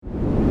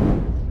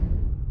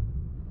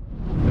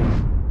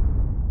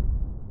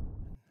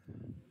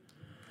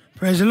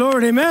Praise the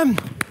Lord, amen.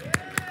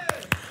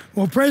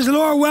 Well, praise the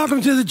Lord.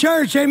 Welcome to the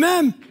church,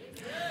 amen.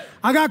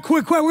 I got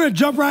quick. We're going to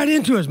jump right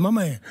into this, my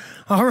man.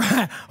 All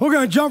right. We're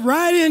going to jump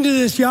right into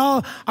this,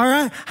 y'all. All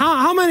right.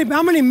 How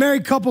many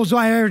married couples do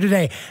I have here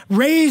today?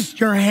 Raise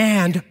your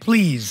hand,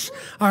 please.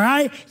 All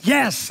right.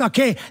 Yes.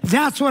 Okay.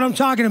 That's what I'm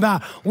talking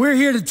about. We're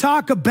here to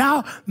talk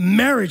about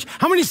marriage.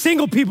 How many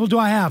single people do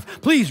I have?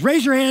 Please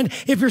raise your hand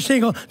if you're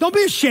single. Don't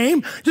be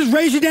ashamed. Just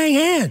raise your dang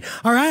hand.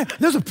 All right.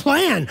 There's a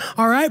plan.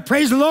 All right.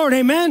 Praise the Lord.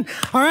 Amen.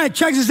 All right.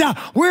 Check this out.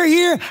 We're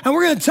here and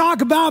we're going to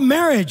talk about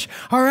marriage.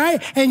 All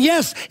right. And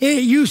yes,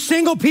 you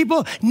single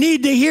people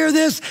need to hear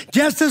this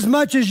just as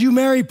much as you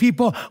married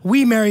people.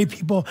 We married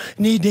people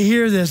need to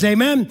hear this.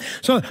 Amen.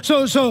 So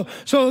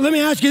let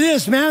me ask you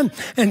this, man,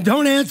 and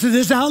don't answer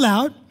this out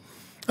loud.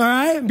 All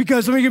right.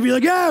 Because somebody could be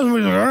like, yeah. All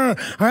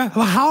right.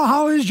 Well,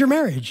 how is your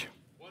marriage?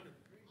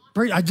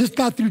 I just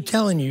got through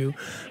telling you,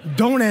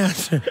 don't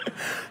answer.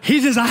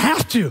 He says,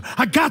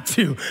 I got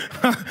to.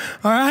 All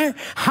right.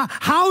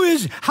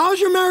 How's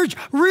your marriage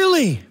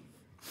really?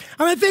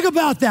 I mean, think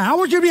about that. I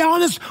want you to be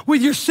honest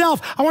with yourself.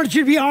 I want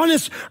you to be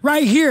honest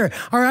right here,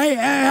 all right?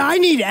 I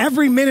need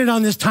every minute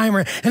on this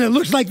timer, and it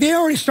looks like they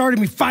already started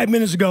me 5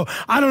 minutes ago.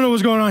 I don't know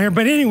what's going on here,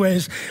 but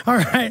anyways, all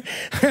right.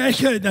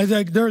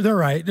 They're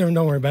right. Don't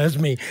worry about it. It's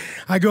me.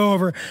 I go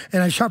over,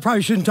 and I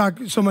probably shouldn't talk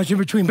so much in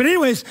between. But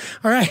anyways,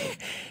 all right,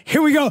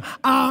 here we go.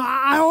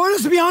 I want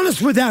us to be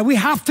honest with that. We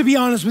have to be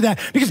honest with that.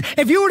 Because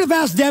if you would have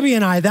asked Debbie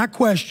and I that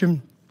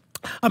question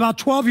about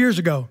 12 years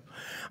ago,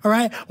 all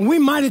right, we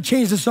might have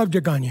changed the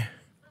subject on you.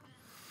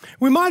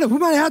 We might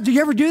have. Did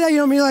you ever do that?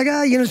 You know, like,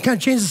 just kind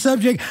of change the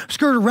subject,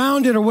 skirt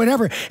around it or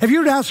whatever. If you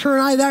would ask her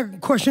and I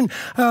that question,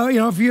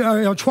 if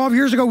you 12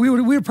 years ago, we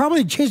would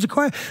probably change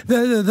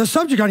the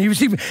subject on you.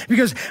 See,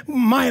 because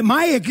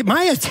my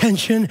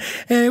attention,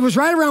 and it was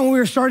right around when we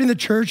were starting the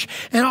church,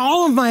 and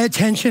all of my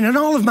attention and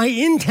all of my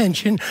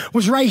intention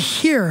was right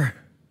here.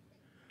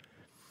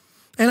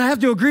 And I have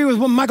to agree with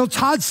what Michael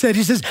Todd said.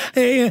 He says,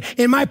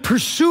 in my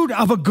pursuit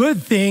of a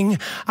good thing,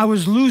 I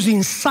was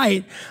losing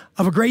sight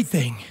of a great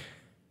thing.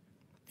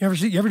 You ever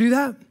do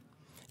that?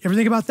 You ever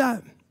think about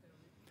that?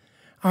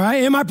 All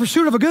right. In my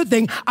pursuit of a good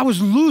thing, I was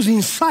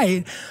losing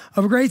sight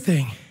of a great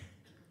thing.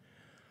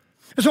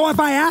 So if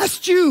I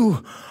asked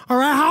you, all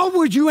right, how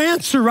would you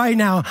answer right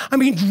now? I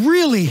mean,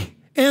 really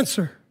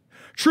answer.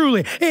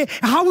 Truly.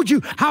 How would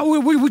you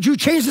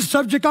change the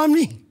subject on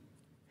me?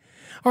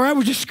 All right,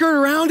 would you skirt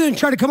around it and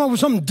try to come up with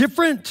something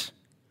different?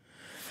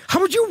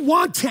 How would you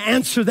want to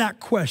answer that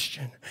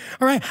question?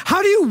 All right,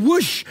 how do you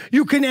wish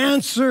you can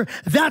answer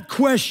that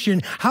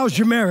question? How's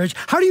your marriage?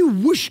 How do you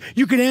wish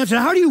you could answer?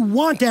 How do you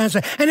want to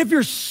answer? And if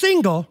you're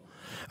single,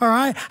 all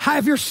right,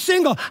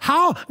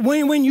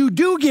 when you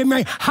do get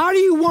married, how do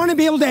you want to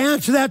be able to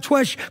answer that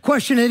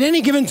question at any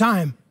given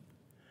time?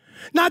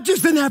 Not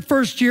just in that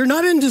first year,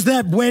 not in just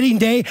that wedding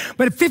day,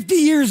 but at 50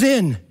 years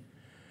in,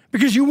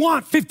 because you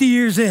want 50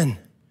 years in.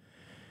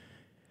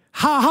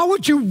 How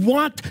would you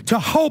want to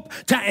hope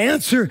to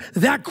answer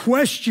that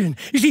question?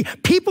 You see,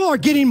 people are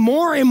getting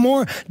more and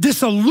more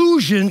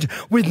disillusioned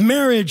with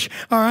marriage,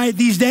 all right,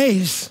 these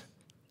days.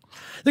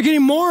 They're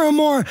getting more and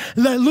more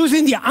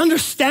losing the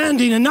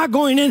understanding and not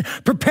going in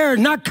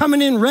prepared, not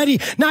coming in ready,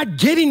 not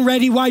getting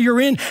ready while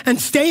you're in and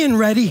staying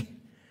ready.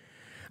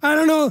 I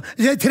don't know.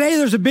 Today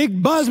there's a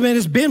big buzz, man.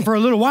 It's been for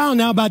a little while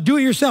now about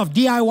do-it-yourself,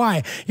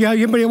 DIY. You know,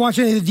 anybody watch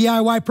any of the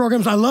DIY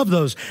programs? I love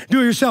those.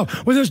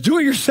 Do-it-yourself. Well, there's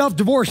do-it-yourself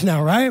divorce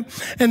now, right?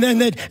 And then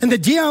the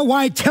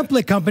DIY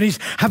template companies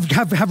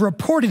have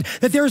reported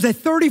that there is a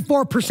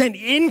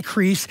 34%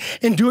 increase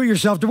in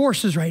do-it-yourself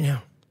divorces right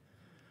now.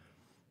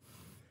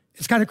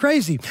 It's kind of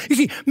crazy. You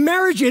see,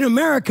 marriage in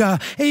America,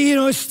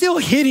 is still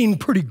hitting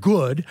pretty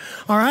good,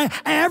 all right?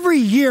 Every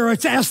year,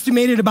 it's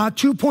estimated about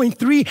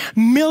 2.3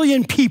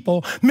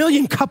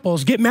 million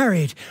couples get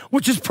married,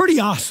 which is pretty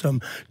awesome.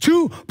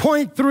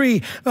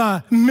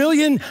 2.3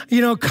 million,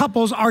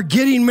 couples are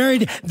getting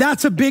married.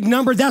 That's a big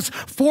number. That's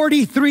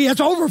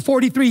over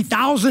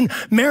 43,000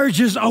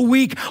 marriages a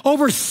week,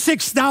 over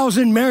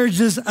 6,000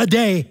 marriages a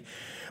day.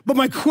 But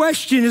my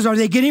question is, are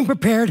they getting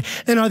prepared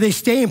and are they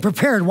staying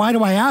prepared? Why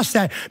do I ask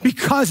that?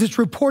 Because it's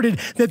reported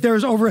that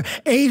there's over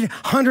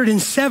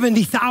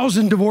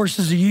 870,000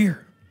 divorces a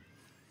year.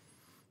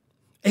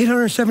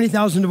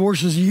 870,000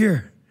 divorces a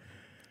year.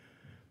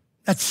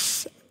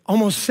 That's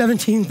almost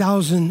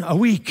 17,000 a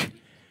week.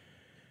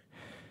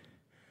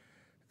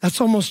 That's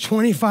almost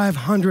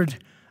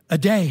 2,500 a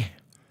day.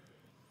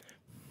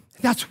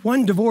 That's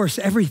one divorce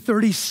every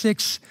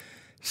 36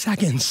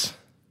 seconds.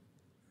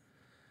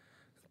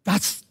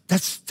 That's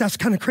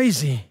kind of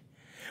crazy.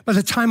 By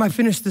the time I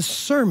finished this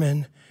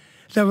sermon,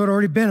 there would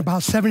already been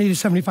about 70 to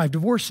 75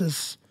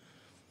 divorces.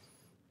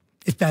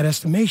 If that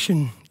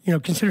estimation,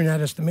 considering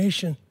that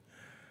estimation.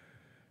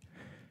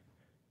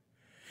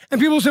 And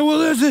people say, well,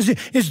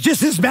 it's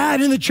just as bad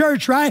in the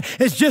church, right?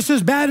 It's just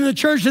as bad in the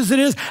church as it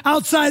is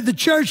outside the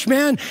church,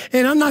 man.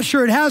 And I'm not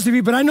sure it has to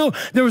be, but I know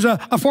there was a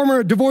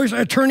former divorce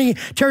attorney,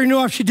 Terry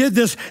Newhoff. She did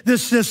this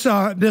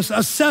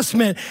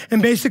assessment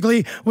and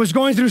basically was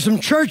going through some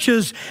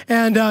churches,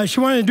 and she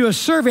wanted to do a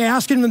survey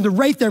asking them to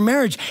rate their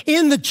marriage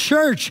in the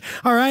church,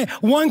 all right?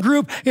 One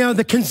group,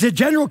 the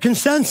general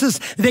consensus,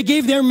 they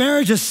gave their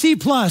marriage a C+.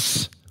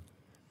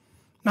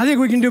 I think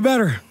we can do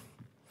better.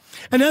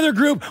 Another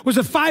group was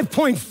a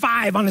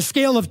 5.5 on a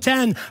scale of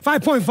 10,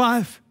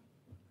 5.5.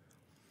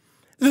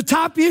 The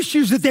top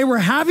issues that they were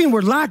having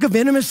were lack of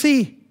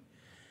intimacy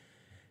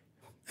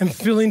and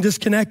feeling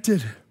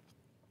disconnected.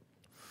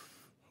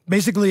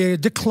 Basically a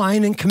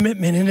decline in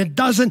commitment, and it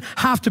doesn't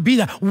have to be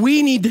that.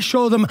 We need to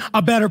show them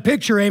a better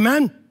picture,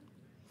 amen?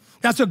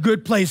 That's a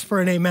good place for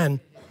an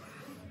amen.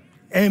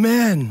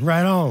 Amen,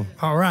 right on,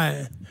 all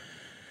right.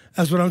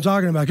 That's what I'm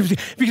talking about.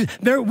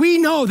 Because we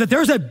know that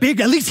there's a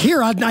big, at least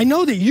here, I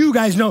know that you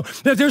guys know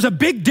that there's a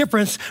big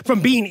difference from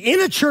being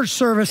in a church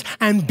service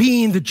and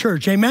being the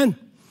church. Amen?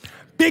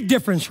 Big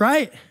difference,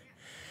 right?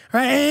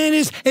 Right? And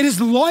it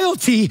is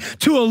loyalty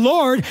to a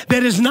Lord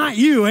that is not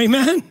you.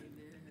 Amen?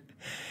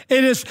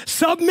 It is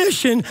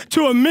submission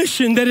to a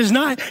mission that is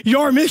not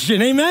your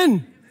mission.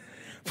 Amen?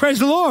 Praise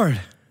the Lord.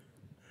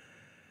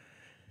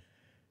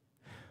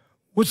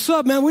 What's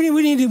up, man? We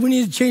need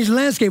to change the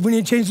landscape. We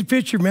need to change the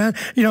picture, man.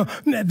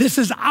 This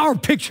is our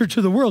picture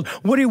to the world.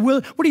 What are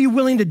you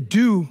willing to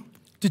do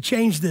to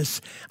change this?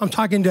 I'm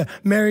talking to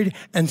married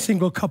and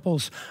single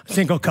couples.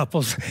 Single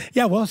couples.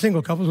 Yeah, well,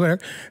 single couples,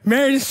 whatever.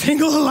 Married and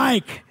single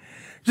alike.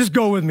 Just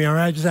go with me, all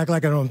right? Just act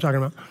like I know what I'm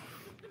talking about.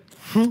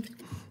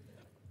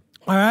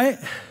 All right?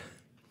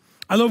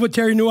 I love what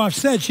Terry Newhoff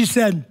said. She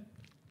said,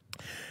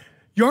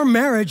 your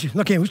marriage,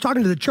 okay, who's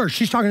talking to the church?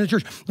 She's talking to the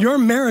church. Your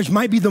marriage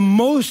might be the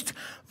most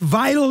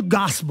vital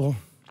gospel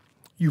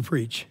you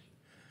preach.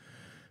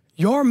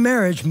 Your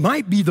marriage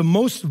might be the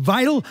most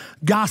vital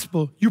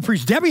gospel you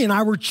preach. Debbie and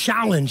I were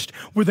challenged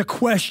with a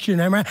question,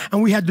 and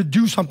we had to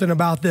do something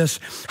about this.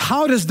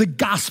 How does the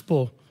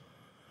gospel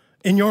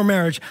in your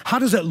marriage, how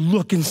does it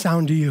look and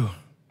sound to you?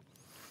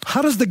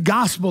 How does the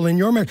gospel in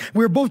your marriage,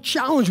 we were both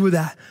challenged with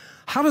that.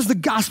 How does the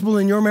gospel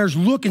in your marriage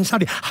look and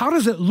sound to you? How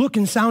does it look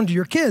and sound to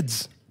your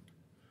kids?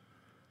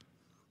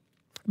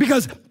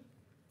 Because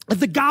if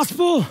the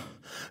gospel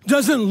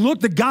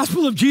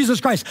of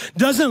Jesus Christ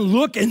doesn't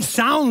look and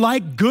sound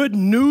like good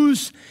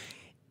news,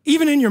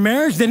 even in your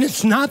marriage, then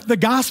it's not the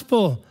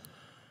gospel.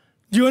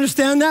 Do you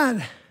understand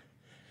that?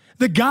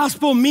 The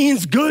gospel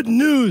means good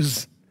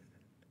news.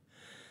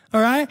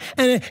 All right?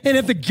 And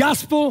if the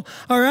gospel,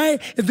 all right,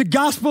 if the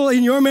gospel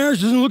in your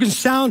marriage doesn't look and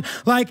sound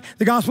like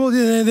the gospel,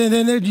 then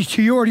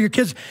to you or to your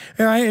kids,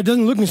 all right, it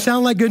doesn't look and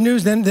sound like good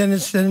news, then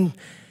it's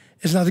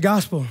not the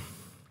gospel.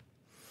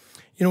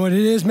 You know what it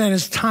is, man?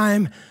 It's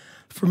time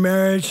for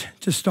marriage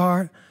to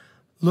start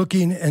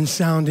looking and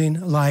sounding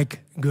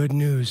like good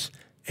news.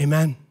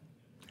 Amen?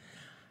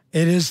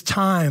 It is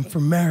time for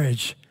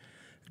marriage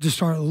to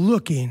start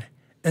looking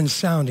and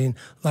sounding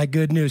like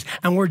good news.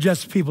 And we're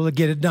just people that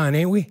get it done,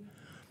 ain't we?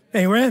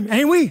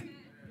 Ain't we?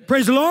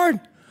 Praise the Lord.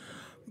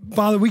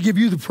 Father, we give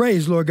you the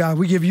praise, Lord God.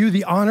 We give you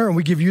the honor and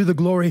we give you the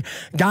glory.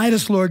 Guide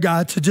us, Lord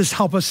God, to just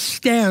help us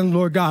stand,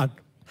 Lord God,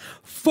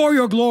 for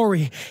your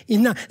glory.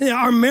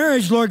 Our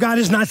marriage, Lord God,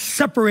 is not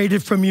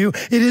separated from you.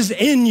 It is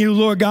in you,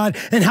 Lord God,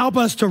 and help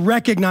us to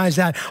recognize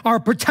that. Our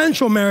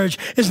potential marriage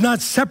is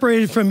not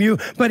separated from you,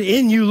 but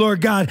in you, Lord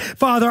God.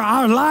 Father,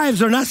 our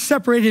lives are not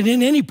separated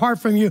in any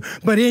part from you,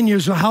 but in you,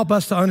 so help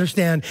us to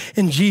understand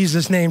in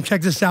Jesus' name.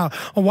 Check this out.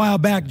 A while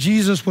back,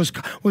 Jesus was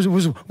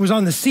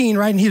on the scene,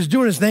 right? And he was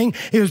doing his thing.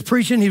 He was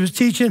preaching, he was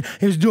teaching,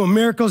 he was doing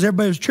miracles.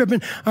 Everybody was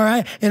tripping, all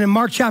right? And in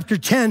Mark chapter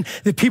 10,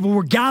 the people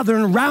were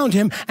gathering around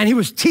him, and he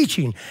was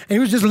teaching. And he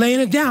was just laying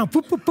it down,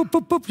 boop, boop, boop,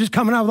 boop, boop, just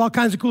coming out with all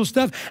kinds of cool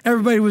stuff.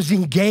 Everybody was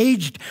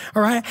engaged,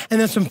 all right?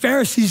 And then some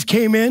Pharisees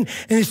came in,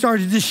 and they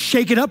started to just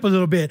shake it up a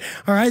little bit,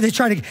 all right? They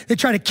try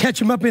to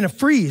catch him up in a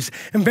freeze.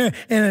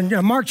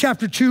 And Mark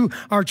chapter 2,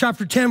 or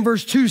chapter 10,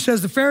 verse 2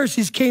 says the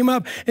Pharisees came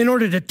up in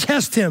order to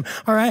test him,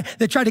 all right?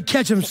 They tried to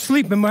catch him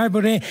sleeping, right?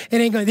 But it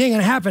ain't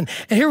gonna happen.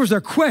 And here was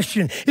their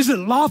question. Is it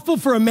lawful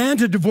for a man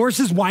to divorce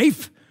his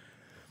wife?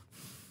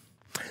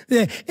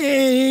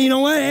 You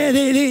know what?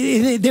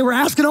 They were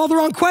asking all the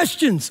wrong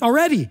questions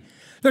already.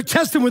 They're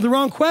testing with the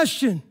wrong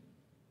question.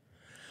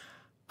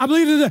 I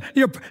believe that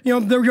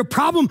your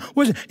problem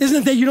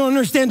isn't that you don't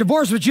understand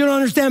divorce, but you don't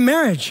understand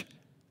marriage.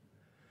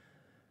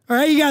 All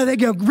right, you got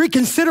to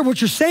reconsider what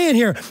you're saying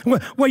here.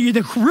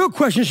 The real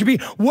question should be,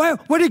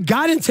 what did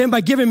God intend by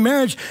giving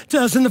marriage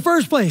to us in the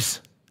first place?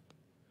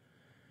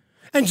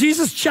 And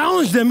Jesus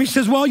challenged them. He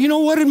says, well, you know,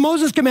 what did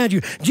Moses command you?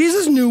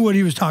 Jesus knew what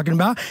he was talking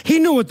about. He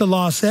knew what the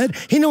law said.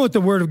 He knew what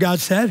the word of God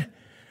said.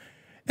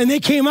 And they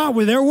came out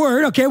with their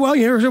word. Okay, well,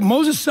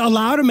 Moses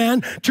allowed a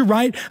man to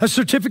write a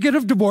certificate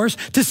of divorce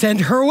to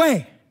send her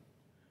away.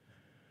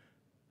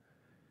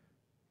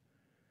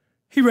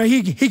 He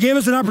gave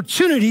us an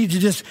opportunity to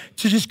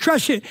just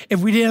crush it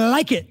if we didn't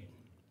like it.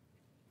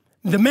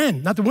 The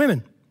men, not the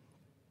women.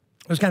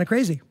 It was kind of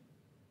crazy.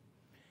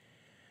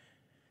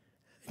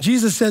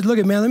 Jesus said, look,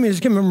 man, let me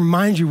just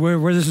remind you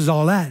where this is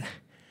all at.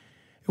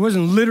 It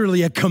wasn't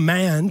literally a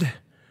command,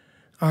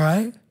 all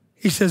right?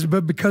 He says,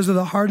 but because of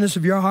the hardness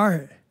of your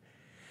heart,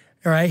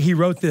 all right, he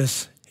wrote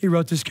this. He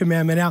wrote this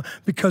commandment out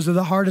because of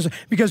the hardness.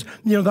 Because,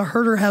 the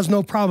hurter has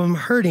no problem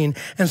hurting.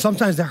 And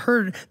sometimes the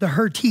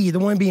hurtee, the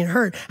one being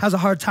hurt, has a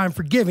hard time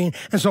forgiving.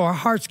 And so our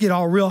hearts get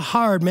all real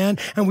hard, man.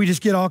 And we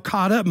just get all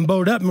caught up and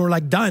bowed up and we're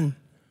like, done.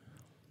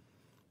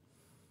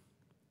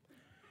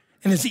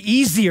 And it's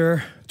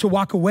easier to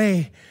walk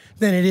away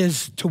than it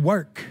is to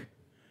work.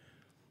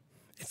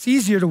 It's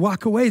easier to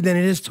walk away than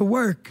it is to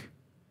work.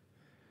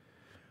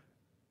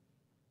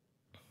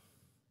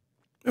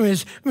 Let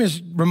me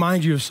just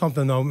remind you of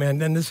something, though,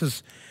 man. And this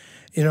is,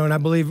 and I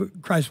believe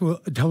Christ will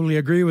totally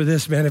agree with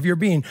this, man. If you're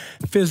being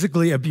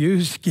physically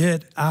abused,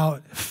 get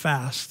out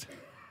fast.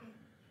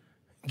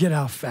 Get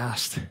out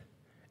fast.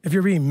 If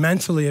you're being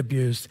mentally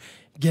abused,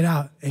 get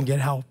out and get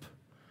help.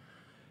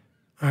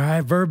 All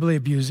right? Verbally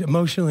abused,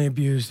 emotionally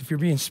abused. If you're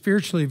being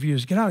spiritually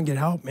abused, get out and get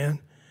help, man.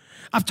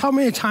 I've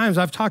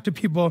talked to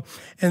people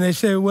and they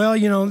say, well,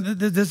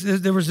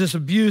 there was this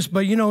abuse,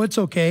 but it's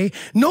okay.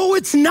 No,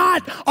 it's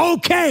not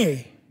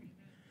okay.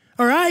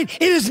 All right?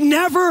 It is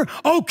never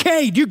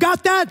okay. Do you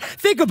got that?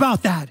 Think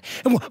about that.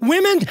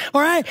 Women,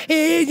 all right?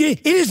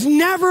 It is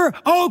never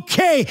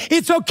okay.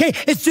 It's okay.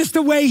 It's just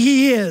the way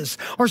he is.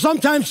 Or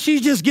sometimes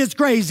she just gets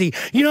crazy.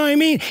 You know what I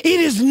mean? It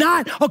is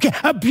not okay.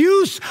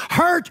 Abuse,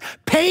 hurt,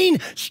 pain,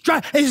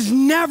 strife is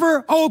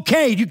never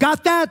okay. You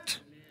got that?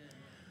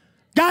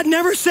 God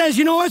never says,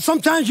 you know what,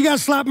 sometimes you got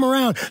to slap them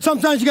around.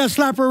 Sometimes you got to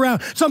slap her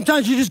around.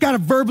 Sometimes you just got to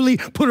verbally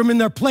put them in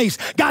their place.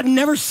 God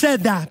never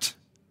said that.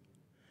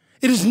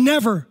 It is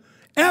never,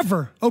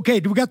 ever okay.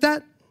 Do we got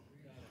that?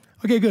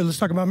 Okay, good. Let's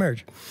talk about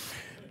marriage.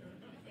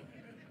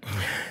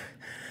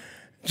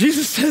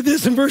 Jesus said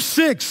this in verse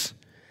 6.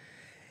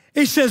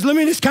 He says, let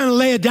me just kind of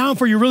lay it down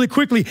for you really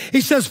quickly.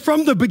 He says,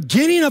 from the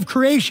beginning of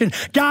creation,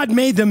 God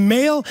made them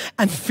male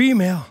and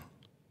female.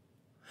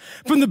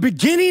 From the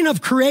beginning of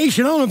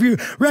creation, I don't know if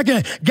you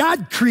recognize,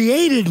 God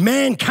created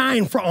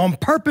mankind on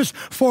purpose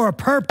for a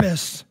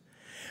purpose.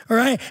 All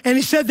right. And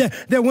he said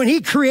that when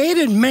he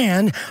created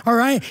man, all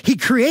right, he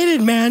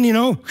created man,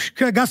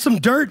 got some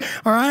dirt,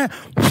 all right,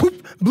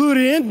 whoop, blew it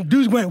in.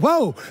 Dudes went,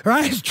 whoa, all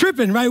right, it's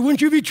tripping, right?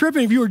 Wouldn't you be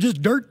tripping if you were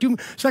just dirt 2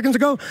 seconds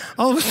ago?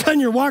 All of a sudden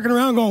you're walking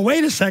around going,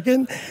 wait a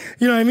second.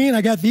 You know what I mean?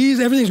 I got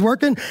these, everything's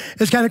working.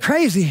 It's kind of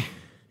crazy.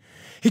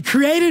 He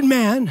created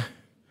man.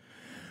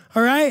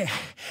 All right?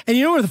 And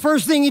you know what the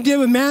first thing he did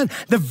with man?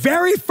 The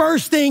very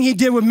first thing he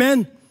did with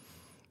men,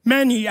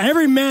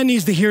 every man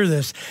needs to hear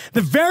this.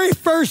 The very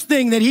first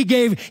thing that he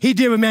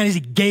did with man is he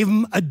gave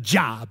him a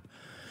job.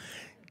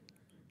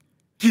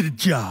 Get a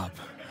job.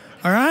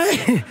 All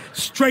right?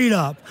 Straight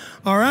up.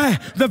 All right?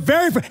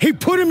 He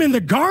put him in the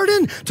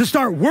garden to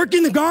start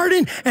working the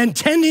garden and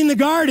tending the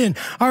garden.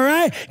 All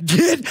right?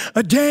 Get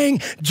a dang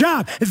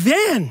job.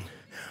 Then,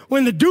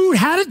 when the dude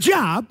had a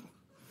job,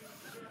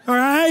 all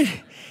right,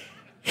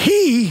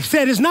 he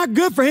said it's not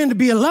good for him to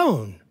be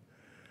alone,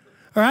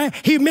 all right?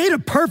 He made a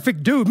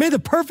perfect dude, made the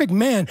perfect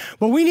man,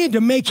 but we need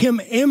to make him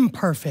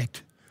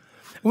imperfect.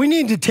 We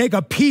need to take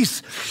a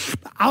piece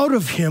out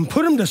of him,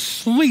 put him to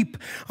sleep,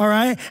 all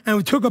right? And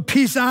we took a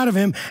piece out of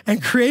him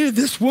and created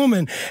this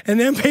woman. And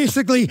then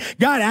basically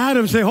got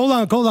Adam to say, hold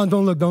on,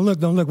 don't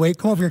look. Wait,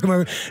 come over here, come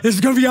over. This is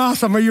going to be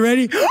awesome. Are you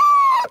ready?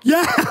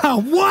 Yeah,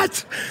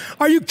 what?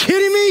 Are you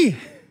kidding me?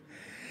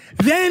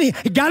 Then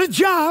he got a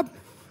job.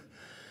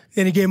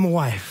 Then he gave him a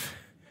wife.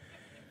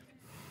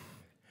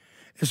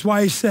 That's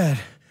why he said,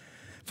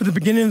 for the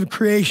beginning of the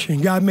creation,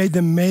 God made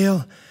them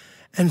male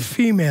and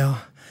female.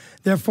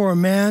 Therefore, a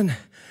man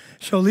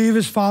shall leave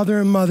his father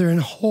and mother and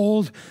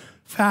hold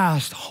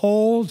fast,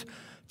 hold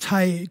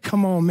tight.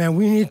 Come on, man.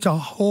 We need to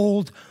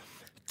hold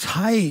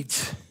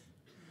tight.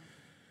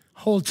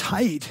 Hold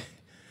tight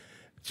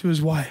to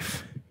his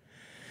wife.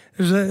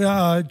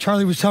 There's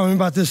Charlie was telling me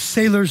about this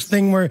sailors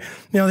thing where,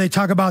 they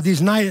talk about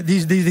these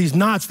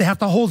knots. They have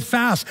to hold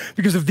fast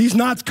because if these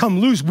knots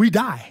come loose, we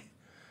die.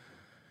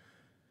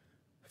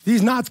 If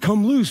these knots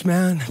come loose,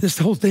 man, this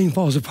whole thing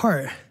falls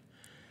apart.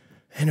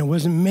 And it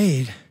wasn't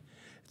made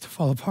to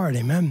fall apart,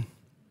 amen?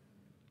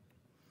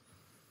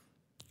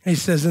 He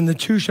says, and the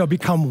two shall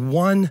become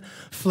one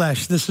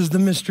flesh. This is the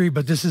mystery,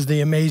 but this is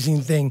the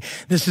amazing thing.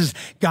 This is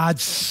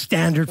God's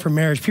standard for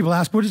marriage. People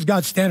ask, what is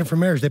God's standard for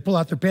marriage? They pull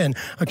out their pen.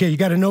 Okay, you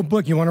got a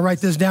notebook. You want to write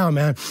this down,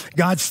 man.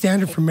 God's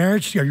standard for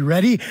marriage. Are you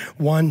ready?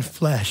 One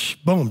flesh.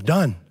 Boom,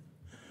 done.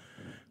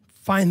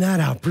 Find that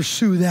out.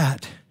 Pursue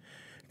that.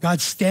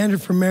 God's standard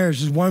for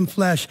marriage is one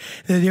flesh.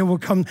 That they will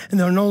come, and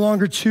they're no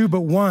longer two, but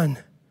one.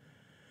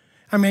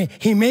 I mean,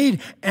 he made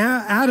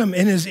Adam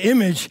in his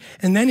image,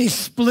 and then he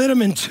split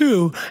him in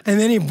two, and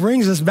then he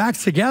brings us back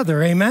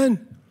together.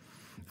 Amen?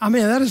 I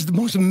mean, that is the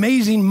most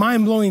amazing,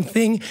 mind-blowing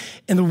thing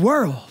in the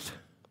world.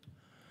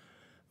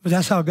 But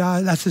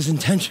that's his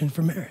intention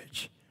for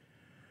marriage.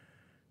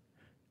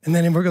 And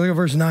then we're going to look at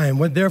verse 9.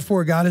 What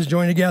therefore God has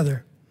joined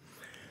together,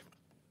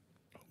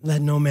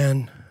 let no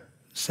man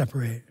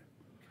separate.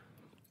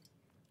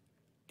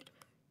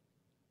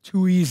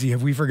 Too easy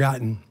have we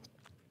forgotten.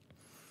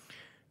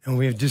 And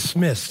we have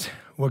dismissed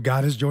what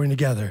God has joined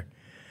together,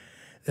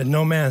 that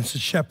no man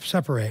should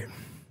separate.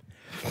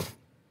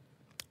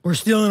 We're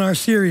still in our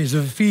series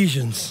of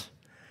Ephesians,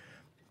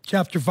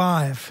 chapter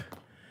 5.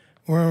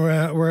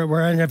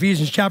 We're in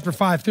Ephesians chapter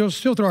 5.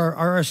 Still through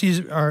our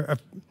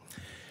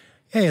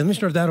hey, let me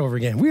start that over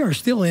again. We are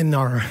still in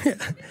our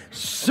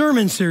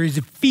sermon series,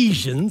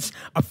 Ephesians,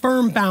 a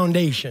firm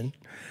foundation,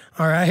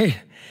 all right?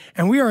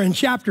 And we are in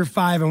chapter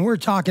 5, and we're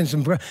talking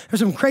there's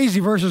some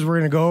crazy verses we're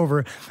going to go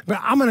over, but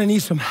I'm going to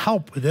need some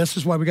help with this. This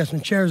is why we got some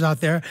chairs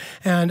out there.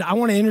 And I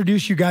want to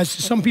introduce you guys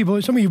to some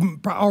people. Some of you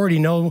already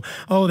know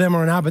them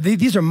or not, but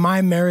these are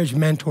my marriage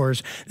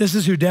mentors. This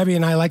is who Debbie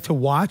and I like to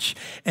watch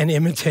and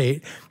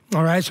imitate.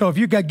 All right, so if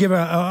you could give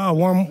a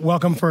warm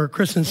welcome for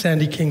Chris and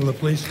Sandy Kingla,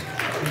 please.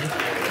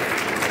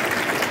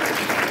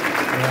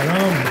 Right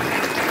on.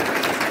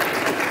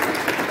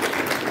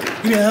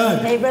 Give me a hug.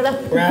 Hey, brother.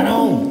 Right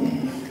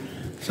on.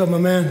 What's up, my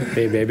man?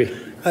 Hey, baby.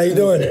 How you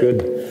doing?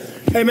 Good.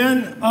 Hey,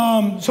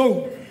 man.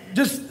 So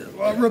just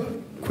real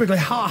quickly,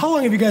 how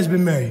long have you guys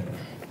been married?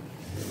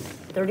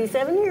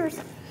 37 years.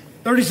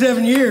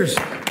 37 years.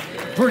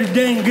 Pretty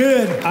dang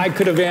good. I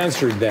could have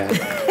answered that.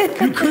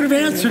 You could have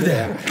answered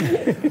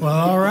that.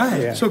 Well, all right.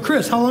 Yeah. So,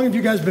 Chris, how long have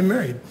you guys been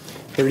married?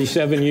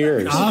 37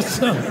 years.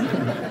 Awesome.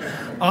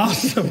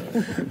 Awesome.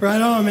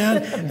 Right on,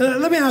 man.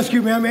 Let me ask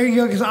you, man,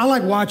 because I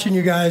like watching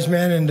you guys,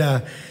 man,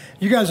 and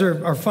you guys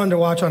are fun to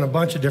watch on a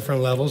bunch of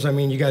different levels. I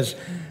mean, you guys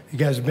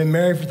have been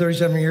married for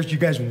 37 years. You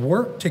guys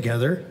work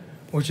together,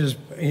 which is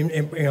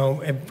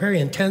very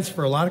intense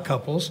for a lot of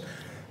couples,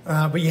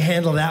 but you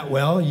handle that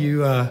well.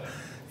 You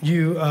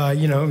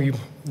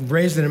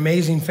raised an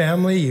amazing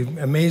family,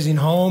 amazing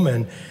home,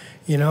 and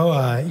you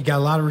got a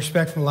lot of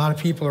respect from a lot of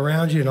people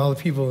around you, and all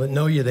the people that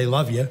know you, they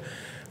love you.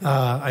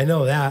 I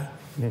know that.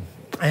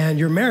 And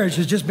your marriage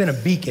has just been a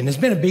beacon. It's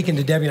been a beacon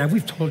to Debbie and I.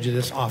 We've told you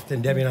this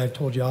often. Debbie and I have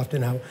told you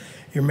often how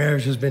your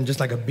marriage has been just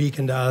like a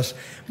beacon to us.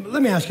 But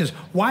let me ask you this.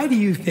 Why do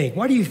you think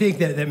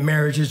that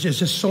marriage is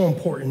just so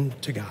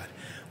important to God?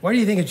 Why do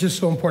you think it's just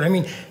so important? I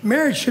mean,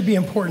 marriage should be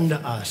important to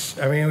us.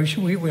 I mean,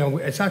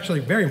 it's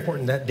actually very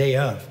important that day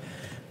of.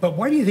 But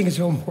why do you think it's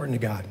so important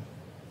to God?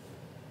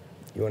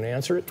 You want to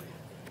answer it?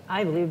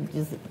 I believe,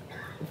 just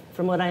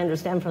from what I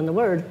understand from the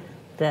Word,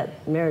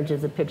 that marriage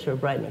is a picture of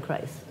bride and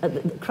Christ.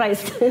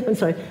 Christ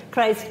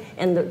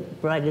and the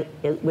bride,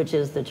 which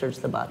is the church,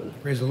 the body.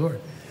 Praise the Lord.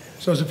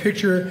 So it's a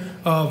picture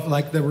of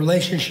like the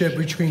relationship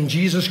between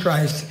Jesus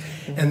Christ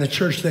and the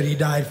church that he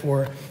died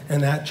for,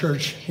 and that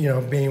church,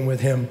 being with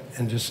him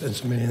and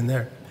submitting in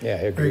there. Yeah,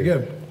 I agree. Very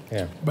good.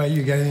 Yeah. But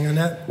you got anything on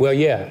that? Well,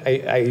 yeah,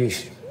 I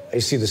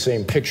see the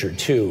same picture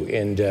too,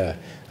 and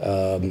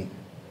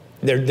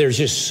there's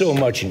just so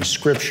much in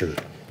Scripture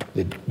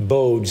that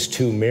bodes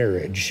to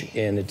marriage,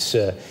 and it's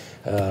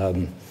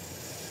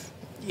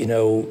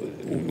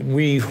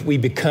we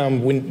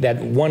become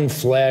that one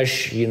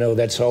flesh.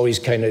 That's always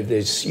kind of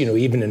this.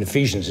 Even in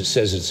Ephesians it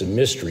says it's a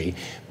mystery,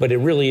 but it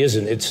really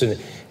isn't.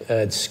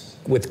 It's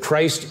with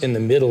Christ in the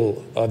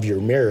middle of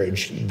your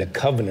marriage, the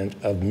covenant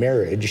of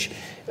marriage.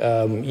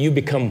 You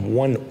become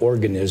one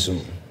organism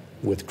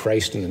with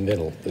Christ in the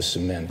middle, the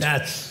cement.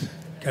 That's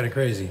kind of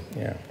crazy.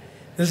 Yeah.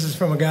 This is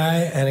from a guy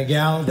and a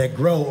gal that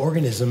grow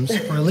organisms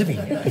for a living.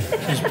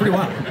 It's pretty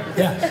wild.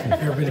 Yeah.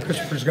 You ever been to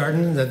Christopher's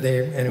Garden?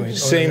 Anyway.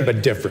 Same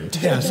but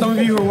different. Yeah. Some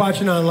of you are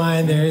watching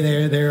online.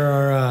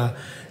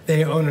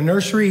 They own a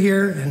nursery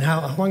here. And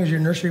how long has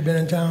your nursery been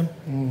in town?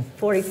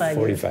 45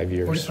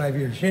 years. 45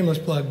 years. Shameless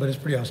plug, but it's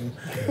pretty awesome.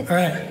 All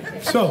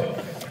right. So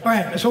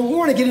we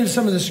want to get into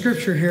some of the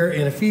scripture here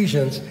in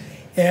Ephesians,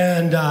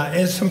 and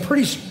it's some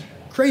pretty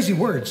crazy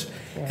words.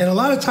 And a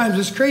lot of times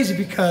it's crazy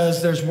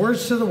because there's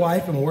words to the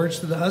wife and words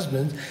to the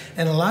husband.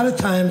 And a lot of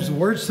times the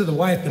words to the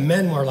wife, the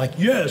men are like,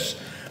 yes,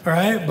 all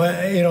right?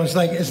 But, it's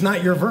like, it's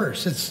not your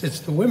verse. It's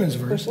the women's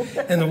verse.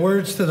 And the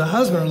words to the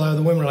husband, a lot of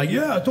the women are like,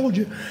 yeah, I told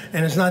you.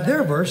 And it's not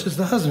their verse, it's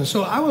the husband.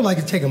 So I would like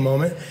to take a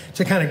moment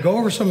to kind of go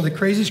over some of the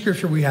crazy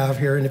scripture we have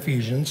here in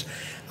Ephesians.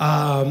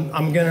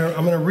 I'm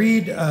gonna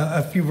read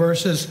a few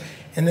verses.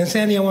 And then,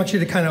 Sandy, I want you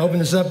to kind of open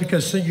this up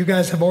because you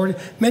guys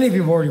many of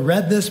you have already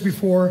read this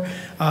before.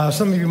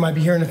 Some of you might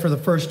be hearing it for the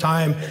first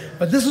time.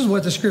 But this is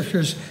what the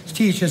scriptures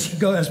teach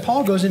as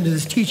Paul goes into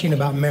this teaching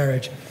about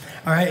marriage.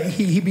 All right,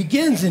 he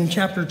begins in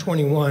verse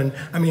 21,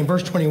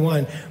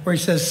 where he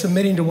says,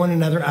 submitting to one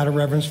another out of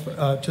reverence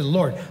to the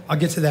Lord. I'll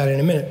get to that in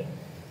a minute.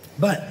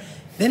 But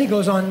then he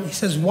goes on, he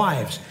says,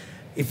 wives.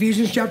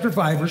 Ephesians chapter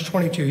 5, verse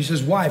 22, he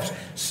says, wives,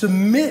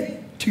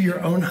 submit to your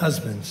own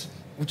husbands,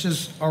 which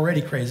is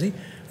already crazy.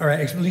 All right,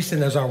 at least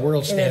as our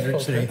world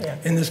standards today,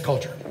 in this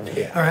culture.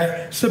 Yeah. All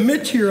right,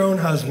 submit to your own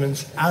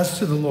husbands as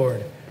to the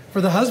Lord.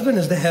 For the husband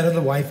is the head of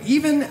the wife,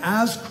 even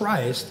as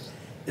Christ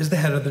is the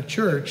head of the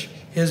church,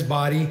 his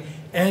body,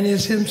 and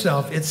is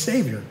himself its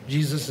Savior.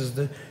 Jesus is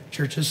the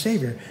church's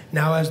Savior.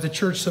 Now, as the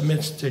church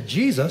submits to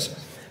Jesus,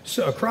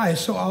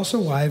 Christ, so also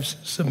wives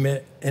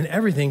submit in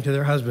everything to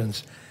their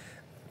husbands.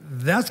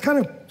 That's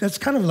kind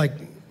of like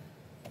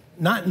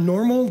not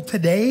normal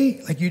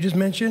today, like you just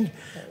mentioned.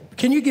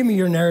 can you give me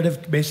your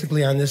narrative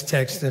basically on this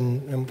text?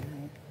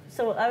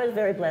 So I was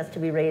very blessed to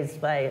be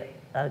raised by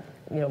a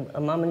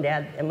mom and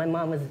dad, and my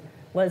mom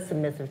was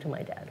submissive to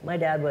my dad. My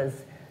dad was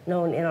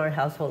known in our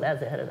household as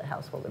the head of the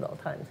household at all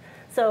times.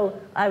 So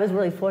I was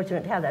really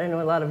fortunate to have that. I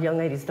know a lot of young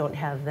ladies don't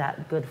have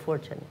that good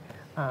fortune,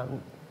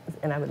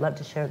 and I would love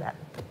to share that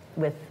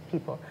with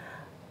people.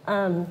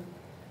 But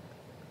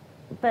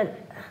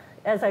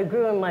as I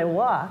grew in my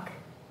walk,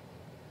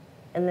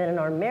 and then in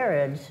our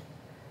marriage,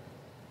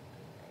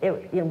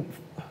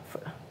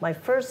 my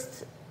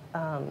first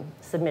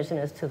submission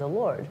is to the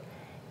Lord.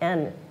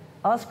 And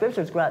all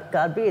scriptures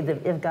God breathed.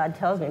 If God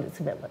tells me to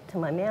submit to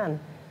my man,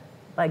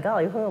 by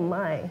golly, who am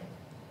I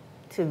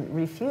to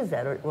refuse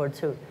that or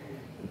to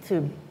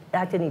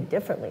act any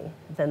differently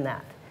than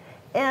that?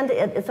 And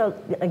it's,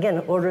 again,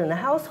 order in the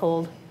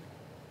household.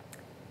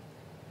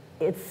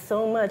 It's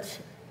so much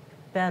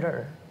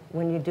better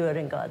when you do it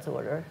in God's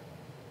order.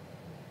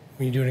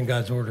 When you do it in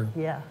God's order.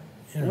 Yeah.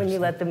 When you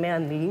let the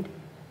man lead.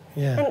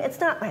 Yeah. And it's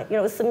not,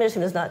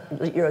 submission is not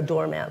you're a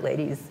doormat,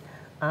 ladies.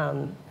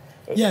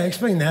 Yeah,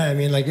 explain that. I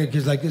mean,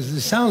 because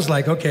it sounds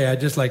like, okay, I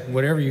just like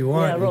whatever you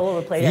want. Yeah, roll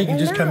over, play. He can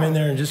just come in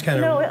there and just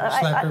kind of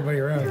slap everybody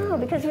around. No,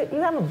 because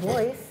you have a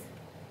voice.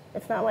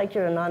 It's not like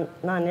you're a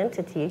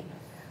non-entity.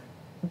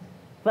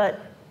 But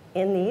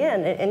in the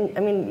end, and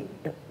I mean,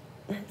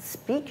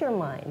 speak your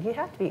mind. You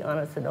have to be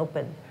honest and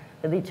open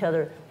with each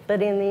other.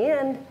 But in the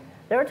end,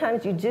 there are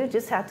times you do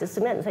just have to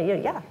submit and say,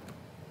 yeah,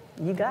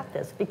 you got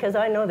this. Because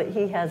I know that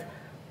he has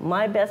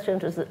my best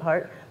interest at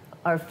heart,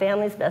 our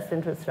family's best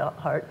interest at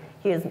heart.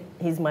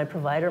 He's my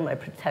provider, my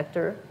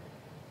protector,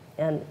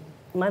 and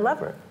my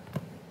lover.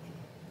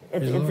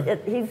 He's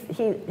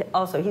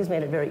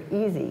made it very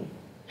easy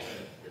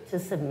to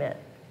submit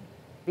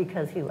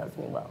because he loves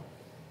me well.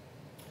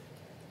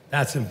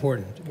 That's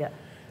important. Yeah.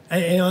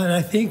 And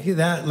I think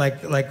that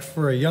like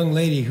for a young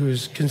lady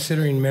who's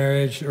considering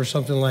marriage or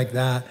something like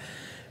that,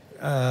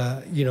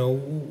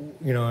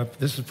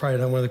 this is probably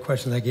not one of the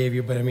questions I gave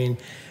you, but I mean,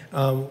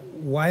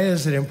 why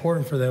is it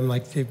important for them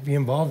to be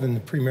involved in the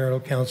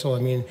premarital counsel? I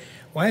mean,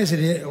 why is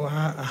it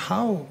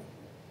how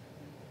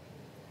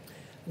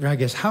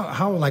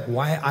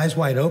why eyes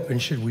wide open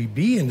should we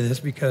be into this?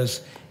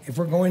 Because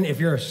if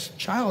you're a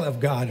child of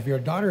God, if you're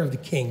a daughter of the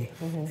King,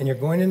 and you're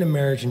going into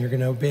marriage and you're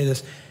going to obey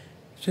this,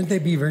 shouldn't they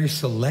be very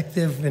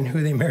selective in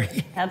who they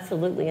marry?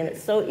 Absolutely, and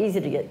it's so easy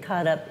to get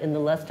caught up in the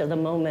lust of the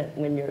moment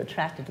when you're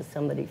attracted to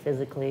somebody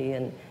physically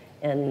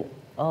and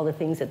all the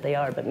things that they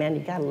are. But man,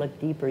 you got to look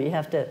deeper. You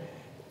have to,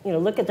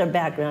 look at their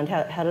background.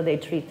 How do they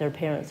treat their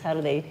parents? How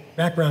do they...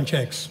 Background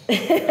checks.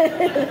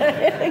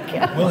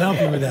 We'll help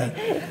you with that.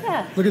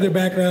 Yeah. Look at their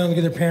background, look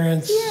at their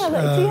parents.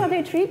 Yeah, see how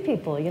they treat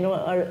people.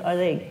 Are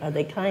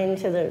they kind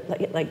to their...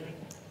 Like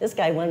this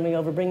guy won me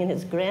over bringing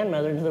his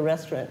grandmother to the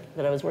restaurant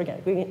that I was working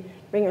at, bringing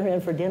her in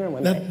for dinner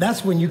one night.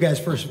 That's when you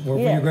guys were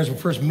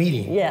first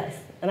meeting. Yes,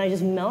 and I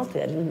just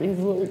melted.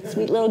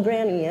 Sweet little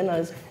granny, and I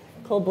was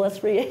cold,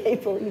 blustery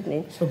April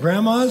evening. So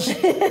grandmas,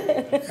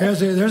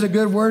 there's a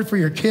good word for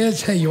your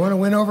kids. Hey, you want to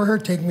win over her?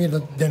 Take me to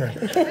dinner.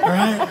 All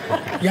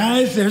right?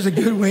 Guys, there's a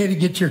good way to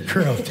get your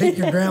girl. Take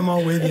your grandma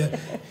with you.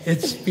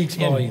 It speaks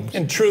volumes.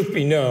 And truth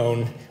be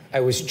known, I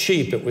was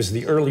cheap. It was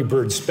the early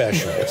bird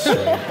special. So.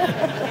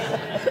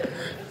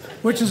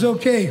 Which is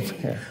okay.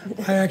 Yeah.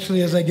 I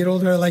actually, as I get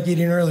older, I like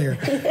eating earlier.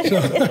 So,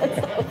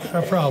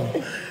 no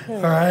problem.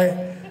 All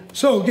right.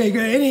 So, okay,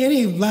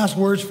 any last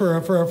words for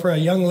a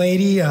young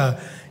lady,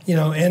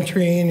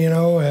 entering,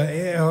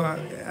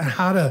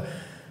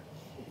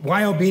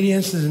 why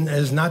obedience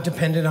is not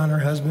dependent on her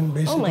husband,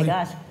 basically? Oh my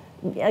gosh.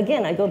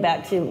 Again, I go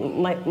back to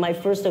my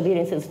first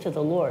obedience is to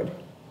the Lord.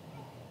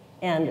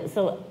 And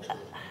so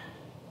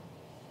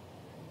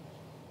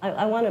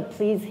I want to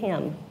please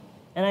him.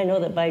 And I know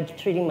that by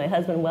treating my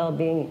husband well,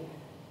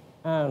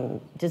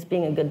 just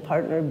being a good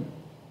partner,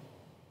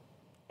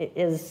 it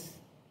is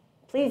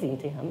pleasing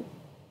to him.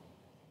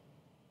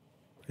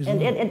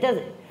 And it does.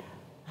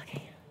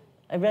 Okay,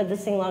 I read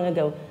this thing long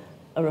ago,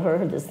 or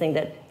heard this thing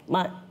that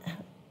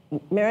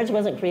marriage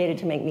wasn't created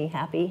to make me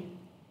happy.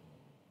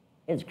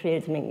 It's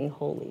created to make me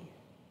holy.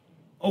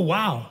 Oh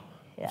wow!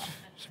 Yeah.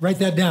 Write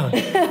that down.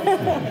 We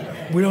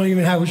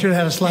should have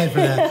had a slide for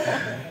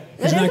that.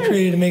 It's not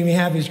created to make me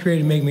happy, it's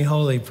created to make me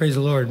holy. Praise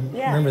the Lord.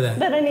 Yeah. Remember that.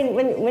 But I mean,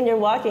 when you're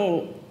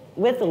walking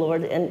with the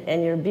Lord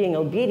and you're being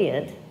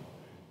obedient,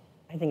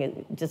 I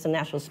think just a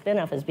natural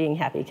spin-off is being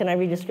happy. Can I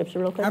read the scripture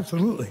real quick?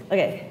 Absolutely.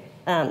 Okay.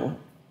 1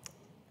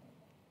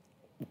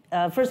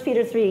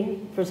 Peter 3,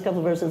 first couple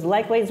of verses.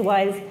 Likewise,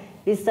 wives,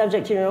 be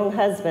subject to your own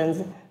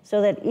husbands,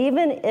 so that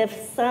even if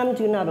some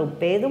do not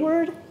obey the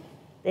word,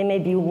 they may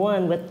be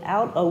won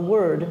without a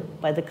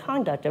word by the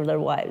conduct of their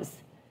wives,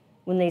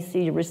 when they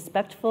see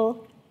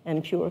respectful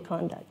and pure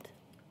conduct.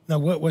 Now,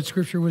 what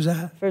scripture was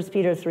that? 1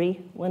 Peter 3,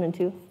 1 and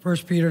 2. 1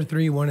 Peter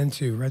 3, 1 and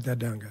 2. Write that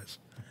down, guys.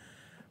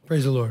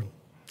 Praise the Lord.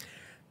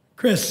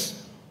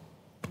 Chris,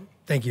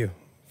 thank you.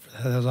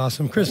 That was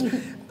awesome. Chris,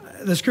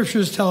 the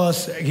scriptures tell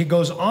us, he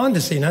goes on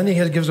to say, and I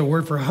think he gives a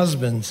word for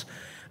husbands,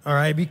 all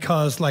right?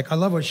 Because, I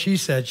love what she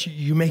said.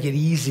 You make it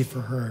easy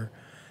for her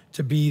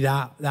to be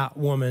that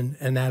woman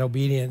and that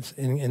obedience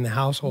in the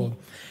household.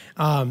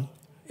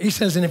 He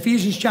says in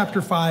Ephesians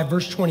chapter 5,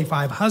 verse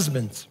 25,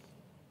 husbands,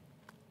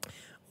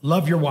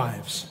 love your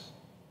wives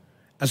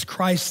as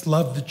Christ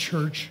loved the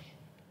church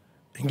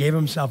and gave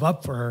himself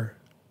up for her,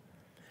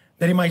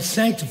 that he might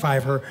sanctify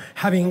her,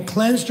 having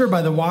cleansed her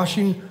by the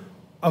washing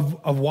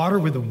of water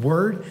with the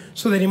word,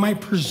 so that he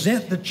might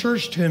present the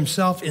church to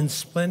himself in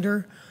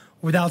splendor,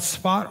 without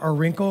spot or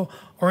wrinkle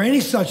or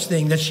any such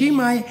thing, that she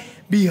might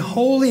be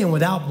holy and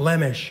without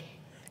blemish.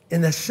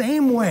 In the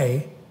same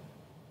way,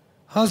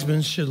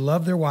 husbands should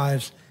love their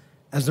wives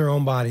as their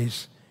own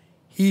bodies.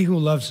 He who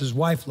loves his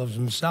wife loves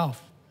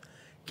himself.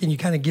 Can you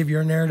kind of give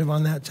your narrative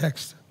on that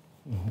text?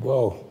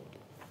 Whoa.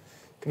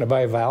 Can I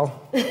buy a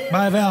vowel?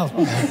 Buy a vowel.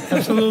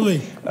 Absolutely.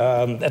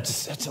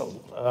 That's it's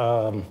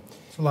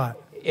a lot.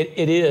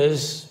 It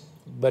is,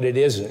 but it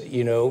isn't.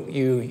 You know,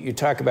 you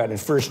talk about in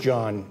 1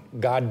 John,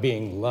 God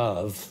being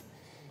love.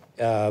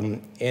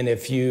 And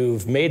if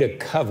you've made a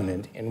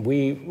covenant, and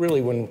we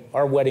really, when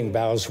our wedding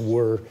vows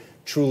were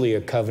truly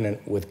a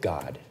covenant with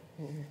God.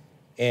 Mm-hmm.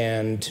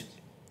 And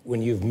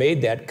when you've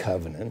made that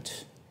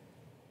covenant,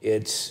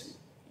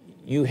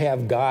 you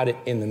have God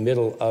in the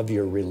middle of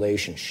your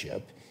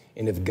relationship.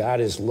 And if God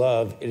is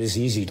love, it is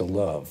easy to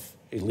love.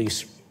 At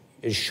least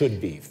it should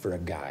be for a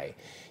guy.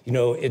 You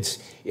know,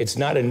 it's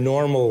not a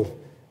normal,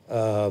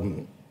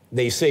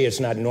 they say it's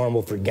not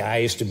normal for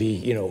guys to be,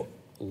 you know,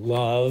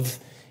 love.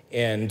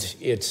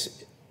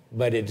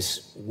 But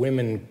it's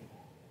women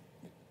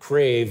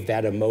crave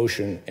that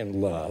emotion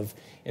and love.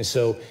 And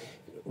so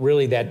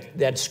really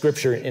that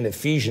scripture in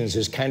Ephesians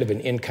is kind of an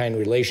in-kind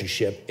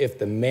relationship. If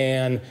the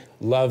man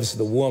loves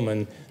the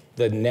woman,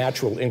 the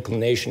natural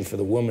inclination for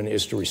the woman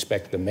is to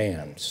respect the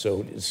man.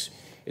 So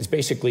it's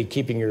basically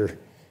keeping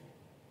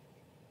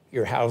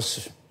your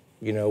house,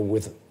 you know,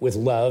 with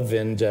love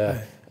and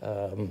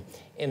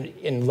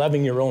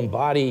loving your own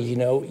body. You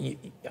know,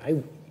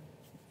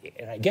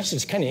 I guess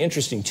it's kind of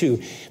interesting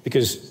too,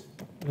 because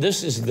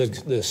this is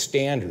the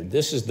standard.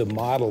 This is the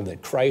model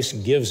that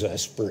Christ gives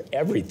us for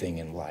everything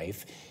in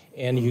life.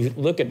 And you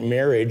look at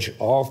marriage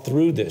all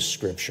through this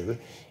scripture,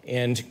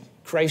 and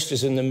Christ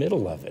is in the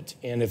middle of it.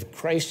 And if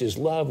Christ is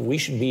love,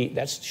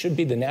 that should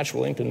be the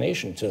natural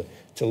inclination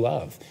to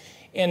love.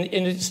 And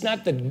it's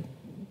not that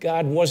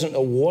God wasn't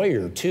a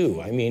warrior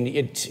too. I mean,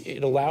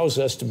 it allows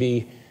us to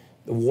be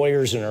the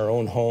warriors in our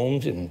own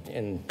homes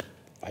and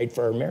fight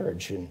for our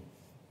marriage. And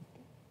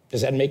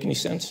does that make any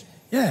sense?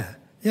 Yeah.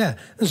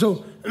 And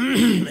so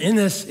in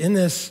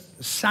this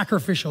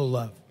sacrificial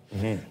love,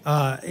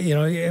 mm-hmm. You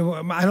know,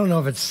 I don't know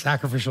if it's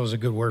sacrificial is a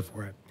good word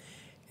for it.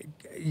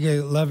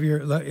 You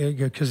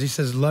because he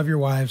says, love your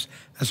wives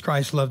as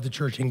Christ loved the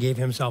church and gave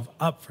himself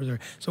up for their.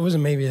 So it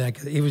wasn't maybe that,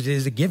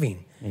 it's a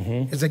giving.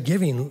 Mm-hmm. It's a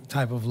giving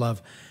type of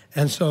love.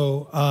 And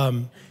so,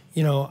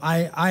 you know,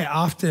 I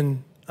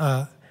often,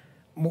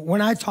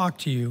 when I talk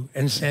to you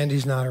and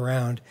Sandy's not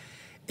around,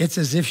 it's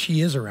as if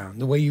she is around,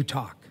 the way you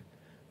talk.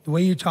 The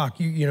way you talk,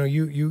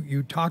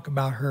 you talk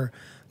about her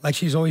like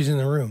she's always in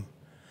the room.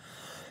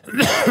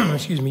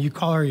 Excuse me, you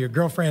call her your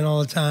girlfriend all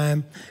the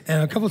time.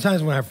 And a couple of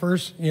times when I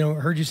first,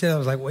 heard you say that, I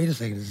was like, wait a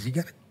second, does he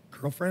got a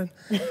girlfriend?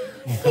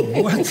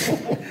 What?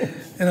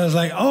 And I was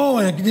like, oh,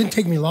 and it didn't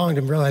take me long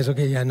to realize,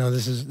 okay, yeah, no,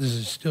 this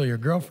is still your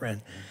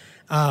girlfriend.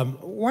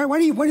 Why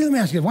do you, let me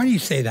ask you, why do you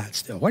say that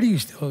still? Why do you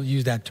still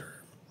use that term?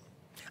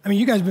 I mean,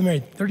 you guys have been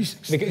married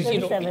 36, because,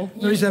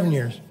 37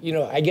 years. You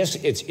know, I guess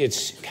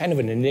it's kind of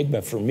an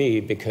enigma for me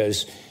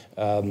because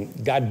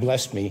God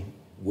blessed me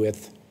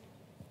with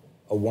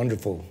a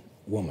wonderful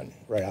woman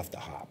right off the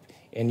hop.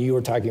 And you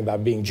were talking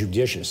about being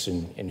judicious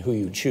in who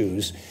you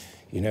choose.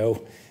 You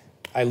know,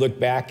 I look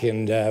back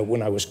and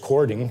when I was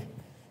courting,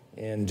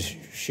 and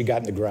she got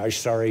in the garage,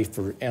 sorry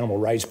for animal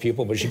rights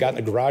people, but she got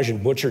in the garage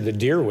and butchered a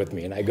deer with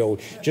me. And I go,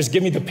 just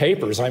give me the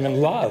papers, I'm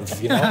in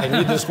love. You know, I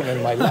need this one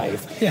in my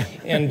life. Yeah.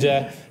 And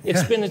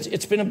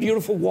it's been a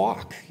beautiful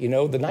walk. You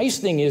know, the nice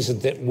thing is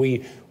that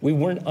we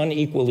weren't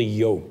unequally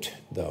yoked,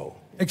 though.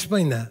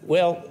 Explain that.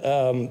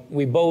 Well,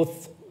 we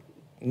both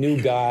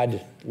knew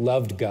God,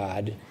 loved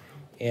God,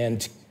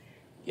 and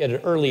at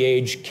an early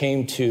age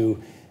came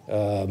to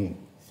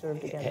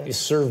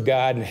serve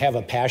God and have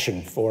a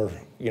passion for,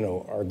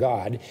 our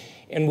God.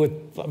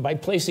 And by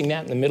placing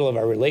that in the middle of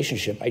our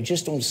relationship, I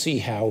just don't see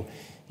how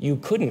you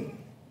couldn't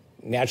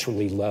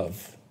naturally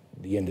love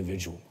the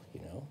individual,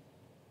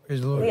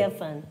 Praise the Lord. We have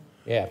fun.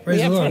 Yeah,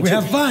 Praise the Lord. We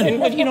have fun.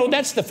 And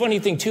that's the funny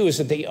thing too, is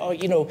that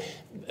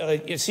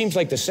it seems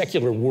like the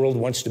secular world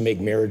wants to make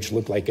marriage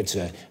look like it's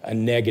a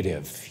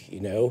negative,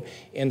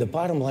 And the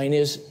bottom line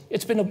is,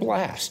 it's been a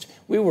blast.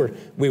 We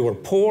were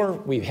poor.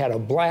 We had a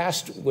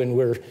blast.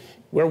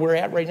 Where we're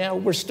at right now,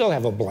 we still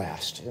have a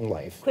blast in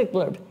life. Quick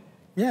blurb.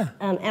 Yeah.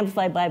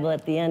 Amplified Bible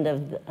at the end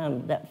of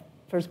that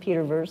 1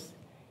 Peter verse,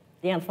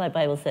 the Amplified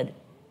Bible said,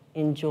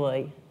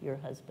 "Enjoy your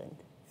husband."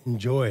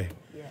 Enjoy.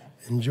 Yeah.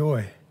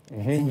 Enjoy.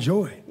 Mm-hmm.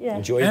 Enjoy. Yeah.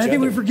 Enjoy and each I think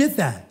other. we forget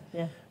that.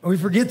 Yeah. We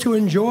forget to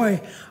enjoy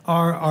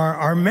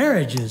our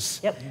marriages.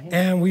 Yep.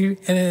 And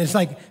it's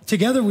like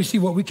together we see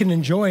what we can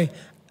enjoy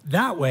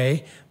that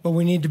way, but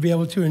we need to be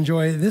able to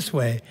enjoy this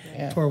way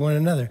toward one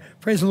another.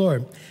 Praise the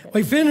Lord. Well,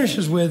 he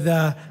finishes with,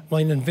 well,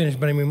 he didn't finish,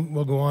 but I mean,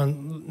 we'll go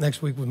on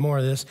next week with more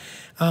of this.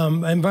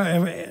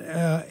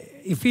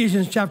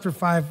 Ephesians chapter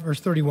 5, verse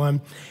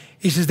 31,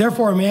 he says,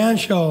 therefore a man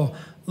shall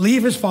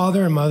leave his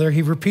father and mother.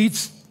 He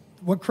repeats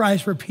what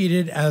Christ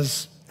repeated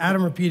as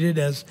Adam repeated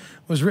as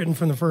was written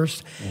from the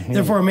first. Mm-hmm.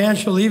 Therefore a man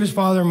shall leave his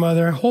father and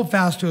mother, hold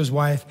fast to his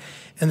wife,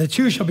 and the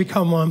two shall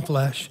become one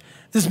flesh.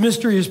 This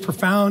mystery is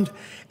profound,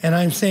 and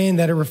I'm saying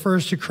that it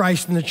refers to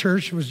Christ in the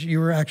church, which you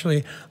were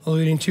actually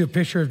alluding to, a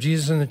picture of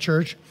Jesus in the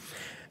church.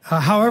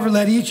 However,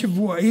 let each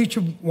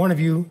one of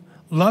you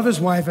love his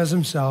wife as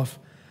himself,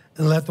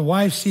 and let the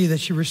wife see that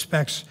she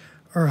respects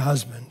her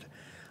husband.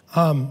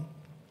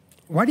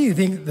 Why do you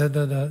think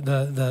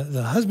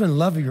the husband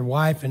love your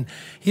wife? And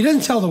he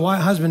doesn't tell the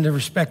husband to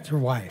respect her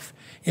wife.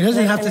 He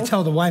doesn't have to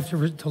tell the wife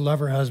to love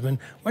her husband.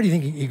 Why do you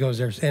think he goes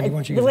there, Sandy?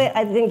 Why don't you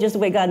I think just the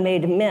way God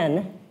made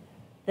men,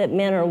 that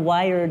men are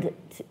wired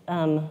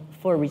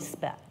for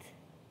respect.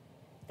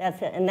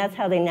 That's it. And that's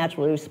how they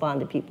naturally respond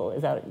to people,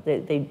 is that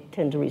they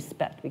tend to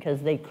respect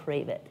because they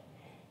crave it.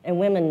 And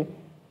women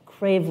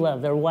crave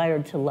love. They're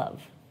wired to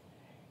love.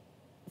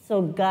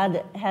 So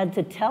God had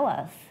to tell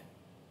us,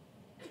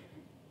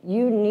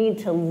 you need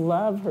to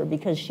love her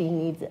because she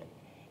needs it.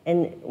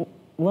 And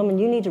woman,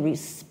 you need to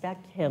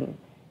respect him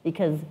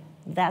because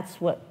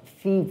that's what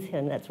feeds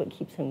him. That's what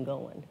keeps him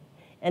going.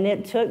 And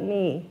it took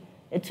me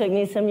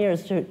some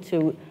years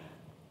to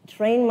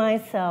train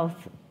myself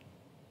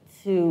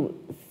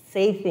to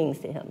say things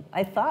to him.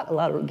 I thought a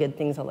lot of good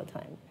things all the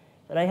time,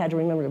 but I had to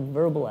remember to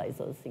verbalize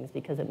those things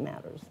because it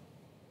matters.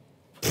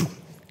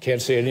 Can't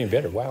say it any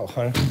better. Wow,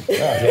 huh?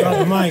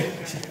 Brother Mike.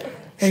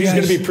 Hey, she's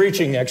going to be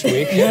preaching next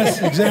week. Yes,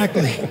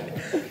 exactly.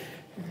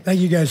 Thank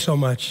you guys so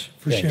much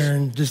for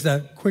sharing just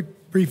that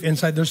quick, brief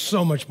insight. There's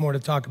so much more to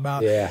talk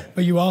about. Yeah.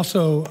 But you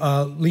also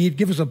lead.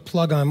 Give us a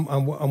plug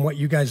on what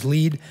you guys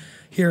lead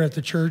here at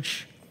the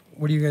church.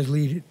 What do you guys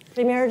lead?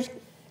 Pre-marriage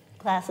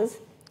classes.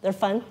 They're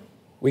fun.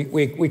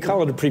 We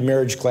call it a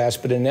pre-marriage class,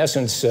 but in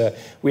essence,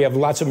 we have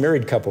lots of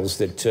married couples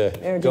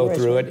that go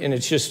through it, and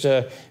it's just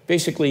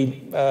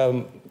basically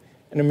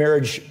a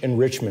marriage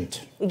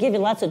enrichment. We give you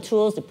lots of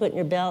tools to put in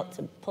your belt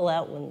to pull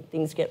out when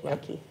things get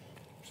rocky.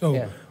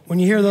 So when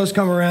you hear those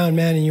come around,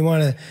 man, and you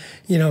want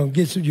to,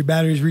 get your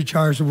batteries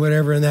recharged or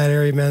whatever in that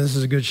area, man, this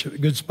is a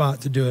good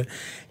spot to do it.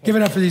 Give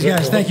it up for these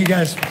guys. Thank you,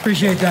 guys.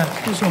 Appreciate that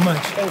so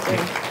much. Thank you.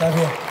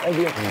 Love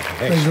you. Thank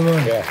you. Praise the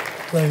Lord.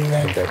 Love you,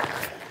 man.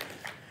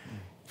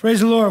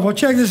 Praise the Lord. Well,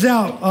 check this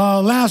out.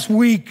 Last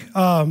week,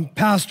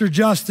 Pastor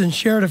Justin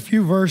shared a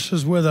few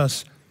verses with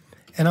us,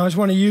 and I just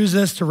want to use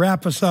this to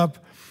wrap us up.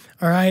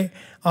 All right,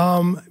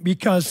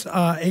 because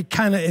it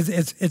kind of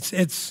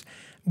it's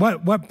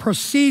what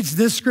precedes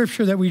this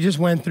scripture that we just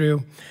went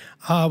through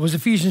was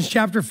Ephesians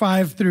chapter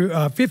 5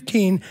 through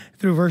 15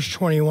 through verse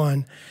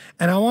 21.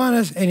 And I want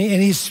us, and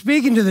he's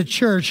speaking to the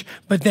church,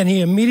 but then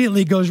he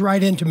immediately goes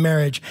right into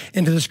marriage,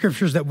 into the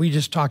scriptures that we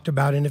just talked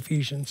about in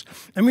Ephesians.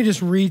 Let me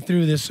just read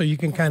through this so you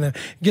can kind of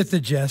get the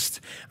gist.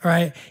 All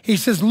right. He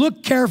says,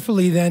 look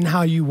carefully then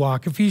how you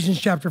walk.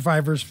 Ephesians chapter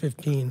 5, verse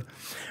 15.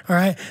 All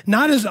right.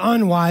 Not as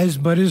unwise,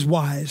 but as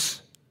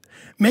wise,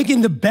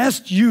 making the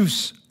best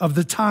use of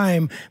the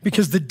time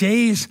because the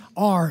days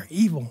are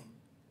evil.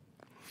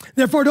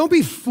 Therefore, don't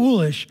be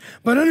foolish,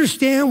 but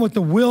understand what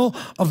the will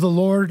of the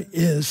Lord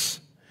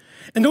is.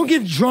 And don't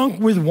get drunk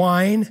with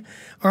wine,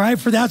 all right,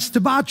 for that's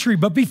debauchery,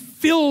 but be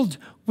filled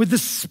with the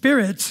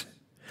Spirit.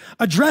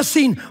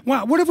 Addressing,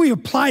 what if we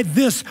applied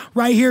this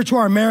right here to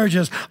our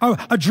marriages?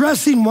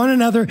 Addressing one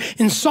another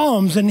in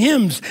psalms and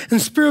hymns and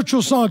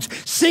spiritual songs,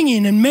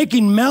 singing and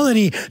making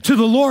melody to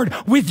the Lord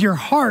with your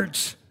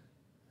hearts.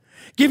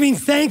 Giving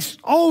thanks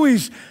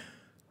always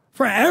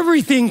for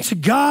everything to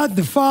God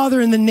the Father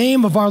in the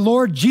name of our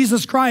Lord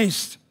Jesus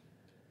Christ.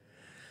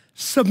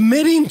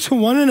 Submitting to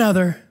one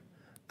another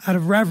out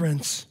of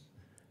reverence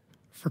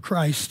for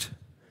Christ.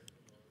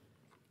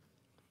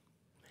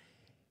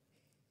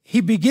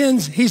 He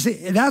begins,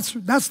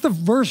 that's the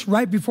verse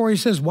right before he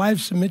says,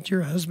 wives, submit to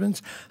your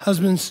husbands.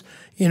 Husbands,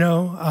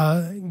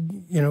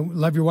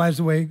 love your wives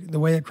the way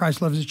that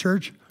Christ loves the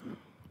church.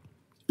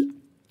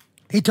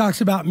 He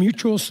talks about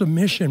mutual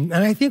submission.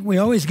 And I think we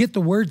always get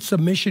the word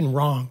submission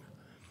wrong.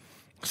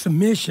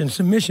 Submission.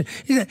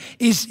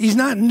 He's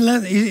not,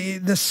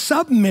 the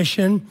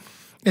submission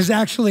is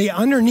actually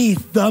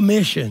underneath the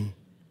mission.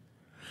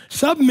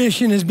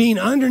 Submission is being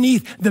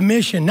underneath the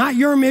mission, not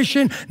your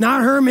mission,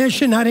 not her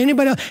mission, not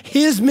anybody else,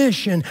 his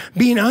mission,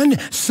 being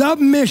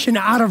submission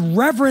out of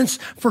reverence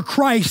for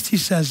Christ, he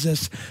says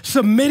this,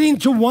 submitting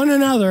to one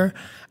another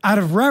out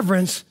of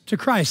reverence to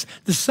Christ,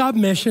 the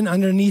submission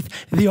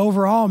underneath the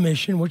overall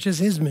mission, which is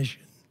his mission.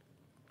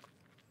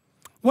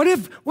 What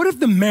if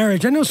the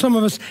marriage, I know some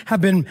of us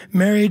have been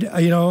married,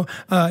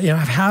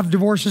 have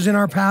divorces in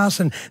our past,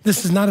 and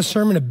this is not a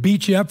sermon to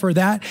beat you up for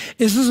that.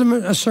 This is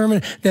a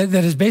sermon that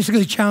is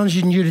basically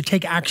challenging you to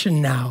take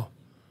action now.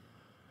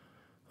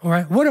 All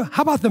right.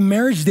 How about the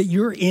marriage that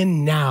you're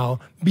in now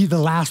be the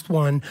last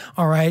one?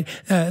 All right.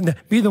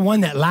 Be the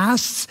one that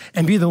lasts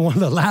and be the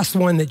last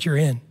one that you're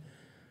in.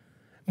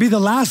 Be the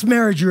last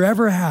marriage you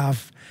ever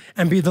have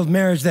and be the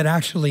marriage that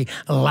actually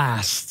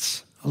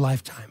lasts a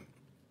lifetime.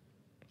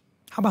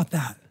 How about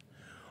that?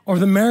 Or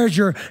the marriage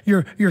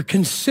you're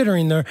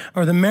considering,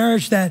 or the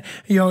marriage that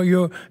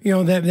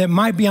that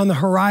might be on the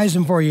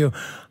horizon for you.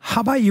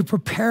 How about you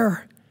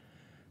prepare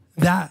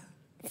that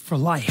for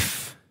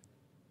life?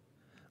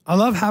 I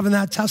love having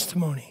that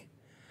testimony.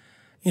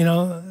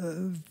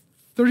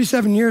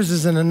 37 years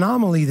is an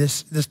anomaly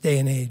this day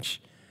and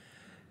age.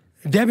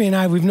 Debbie and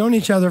I, we've known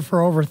each other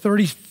for over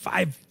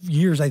 35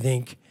 years, I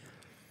think.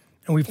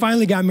 And we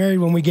finally got married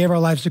when we gave our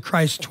lives to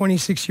Christ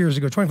 25 years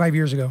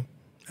ago.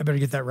 I better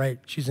get that right.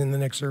 She's in the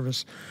next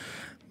service.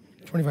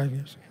 25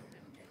 years ago.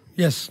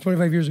 Yes,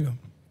 25 years ago.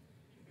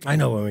 I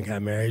know when we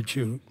got married,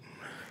 shoot.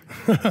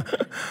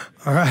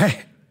 All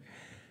right.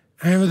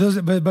 I remember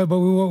those, but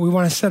we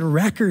want to set a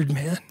record,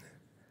 man.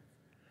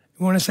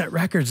 We want to set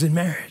records in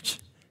marriage.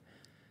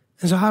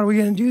 And so how are we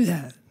going to do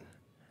that?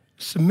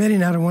 Submitting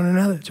to one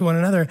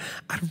another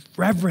out of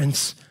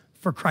reverence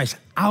for Christ,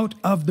 out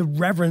of the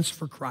reverence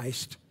for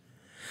Christ.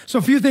 So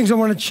a few things I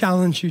want to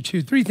challenge you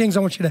to. 3 things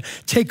I want you to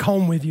take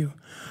home with you.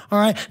 All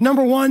right.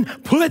 Number 1,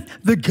 put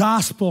the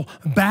gospel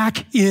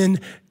back in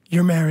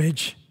your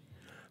marriage.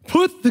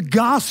 Put the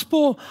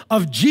gospel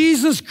of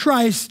Jesus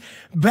Christ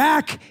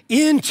back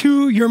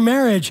into your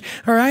marriage,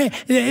 all right?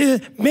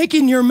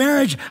 Making your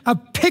marriage a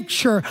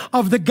picture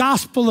of the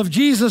gospel of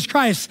Jesus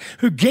Christ,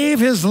 who gave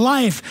his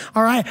life,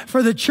 all right,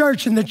 for the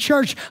church, and the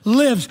church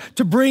lives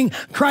to bring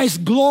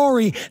Christ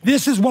glory.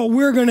 This is what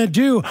we're going to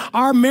do.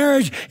 Our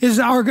marriages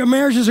are going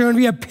to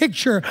be a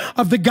picture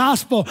of the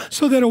gospel,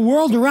 so that a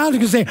world around it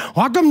can say,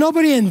 how come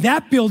nobody in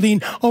that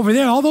building over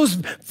there, all those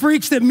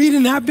freaks that meet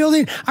in that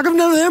building, how come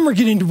none of them are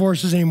getting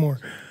divorces anymore?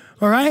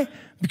 All right?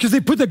 Because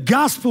they put the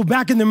gospel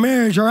back in the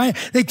marriage, all right?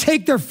 They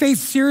take their faith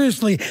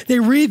seriously. They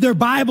read their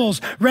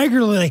Bibles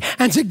regularly.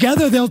 And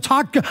together they'll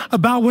talk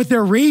about what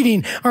they're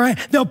reading, all right?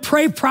 They'll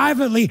pray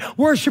privately,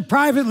 worship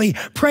privately,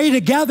 pray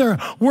together,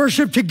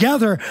 worship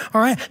together,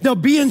 all right? They'll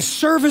be in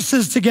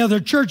services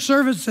together, church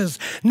services.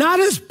 Not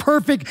as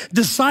perfect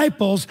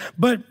disciples,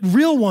 but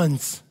real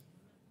ones.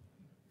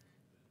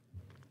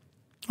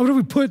 How do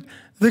we put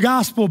the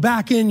gospel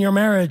back in your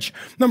marriage?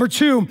 Number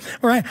 2,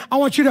 all right? I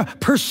want you to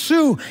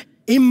pursue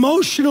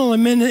emotional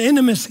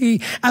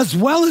intimacy as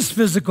well as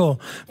physical.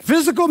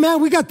 Physical,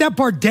 man, we got that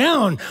part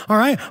down, all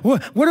right?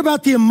 What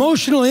about the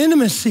emotional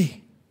intimacy?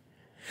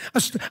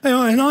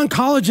 An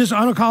oncologist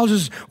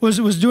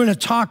was doing a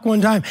talk one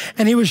time,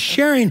 and he was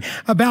sharing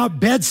about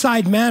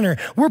bedside manner.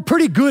 We're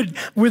pretty good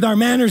with our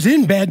manners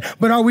in bed,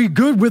 but are we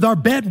good with our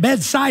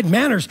bedside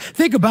manners?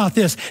 Think about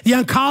this. The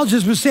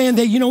oncologist was saying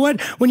that, you know what?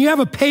 When you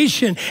have a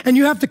patient and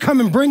you have to come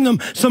and bring them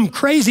some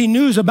crazy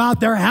news about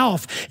their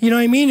health, you know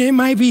what I mean? It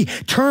might be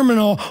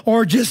terminal,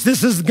 or just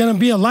this is going to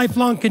be a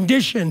lifelong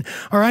condition,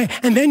 all right?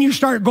 And then you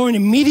start going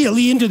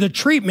immediately into the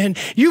treatment,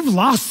 you've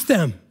lost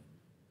them.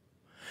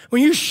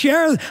 When you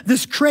share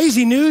this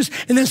crazy news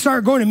and then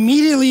start going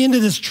immediately into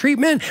this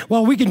treatment,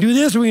 well, we can do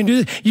this, we can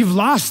do this, you've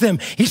lost them.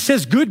 He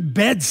says good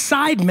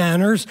bedside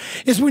manners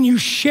is when you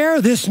share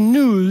this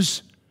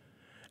news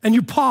and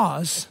you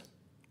pause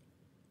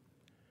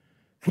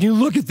and you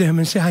look at them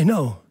and say, I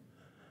know,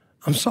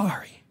 I'm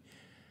sorry,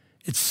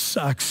 it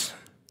sucks.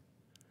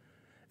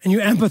 And you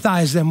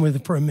empathize them with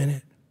it for a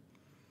minute.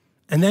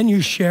 And then you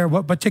share,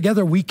 but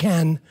together we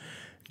can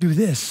do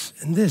this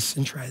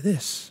and try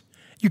this.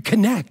 You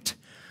connect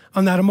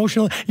on that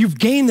emotional, you've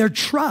gained their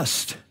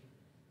trust.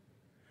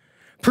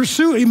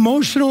 Pursue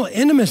emotional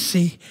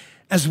intimacy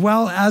as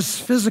well as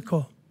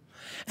physical.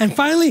 And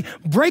finally,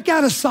 break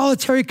out of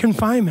solitary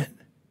confinement.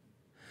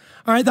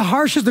 All right, the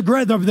harshest,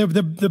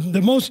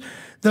 the most,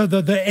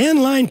 the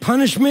end line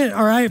punishment,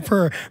 all right,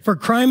 for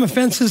crime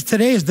offenses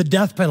today is the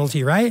death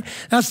penalty, right?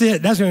 That's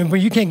it.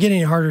 But you can't get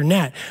any harder than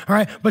that. All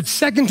right, but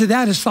second to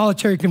that is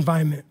solitary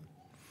confinement.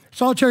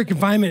 Solitary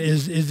confinement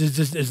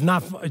is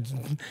not.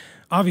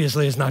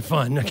 Obviously, it's not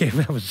fun. Okay,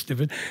 that was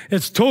stupid.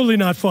 It's totally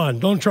not fun.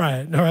 Don't try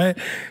it, all right?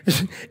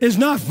 It's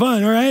not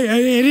fun, all right?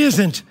 It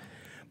isn't.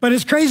 But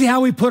it's crazy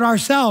how we put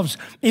ourselves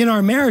in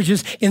our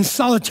marriages in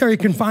solitary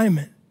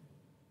confinement.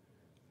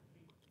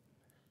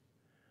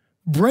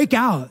 Break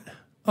out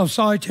of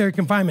solitary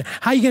confinement.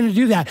 How are you going to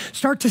do that?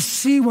 Start to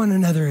see one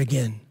another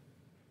again.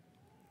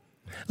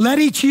 Let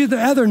each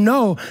other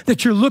know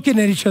that you're looking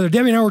at each other.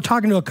 Debbie and I were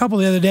talking to a couple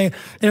the other day, and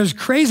it was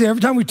crazy.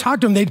 Every time we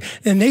talked to them,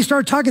 they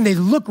started talking, they'd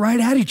look right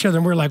at each other,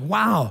 and we're like,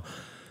 wow,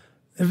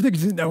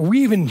 are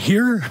we even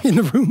here in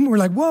the room? We're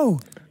like, whoa.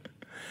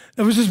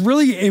 It was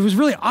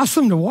really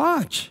awesome to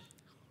watch.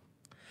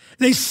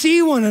 They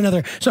see one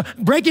another. So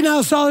breaking out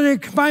of solitary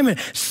confinement,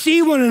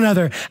 see one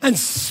another and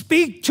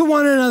speak to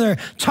one another.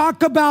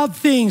 Talk about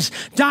things.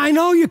 I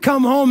know you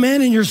come home,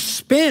 man, and you're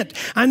spent.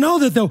 I know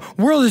that the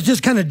world is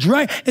just kind of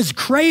dry. It's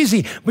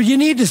crazy, but you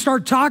need to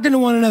start talking to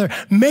one another.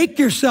 Make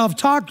yourself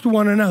talk to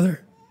one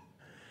another.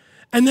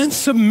 And then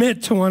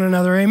submit to one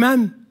another.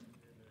 Amen.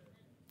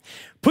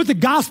 Put the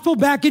gospel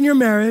back in your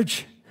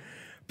marriage.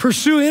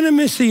 Pursue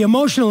intimacy,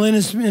 emotional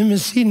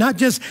intimacy, not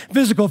just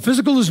physical.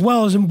 Physical as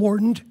well is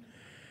important.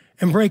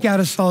 And break out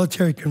of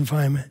solitary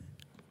confinement.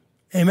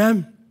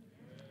 Amen?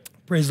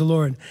 Praise the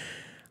Lord.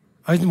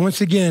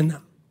 Once again,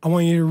 I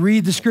want you to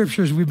read the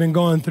scriptures we've been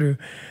going through.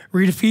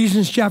 Read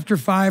Ephesians chapter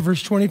 5,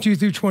 verse 22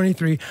 through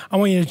 23. I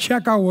want you to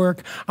check our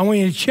work. I want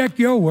you to check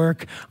your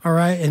work, all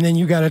right? And then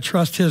you got to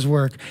trust his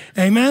work.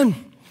 Amen?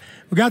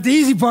 We got the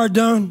easy part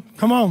done.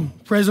 Come on.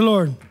 Praise the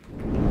Lord.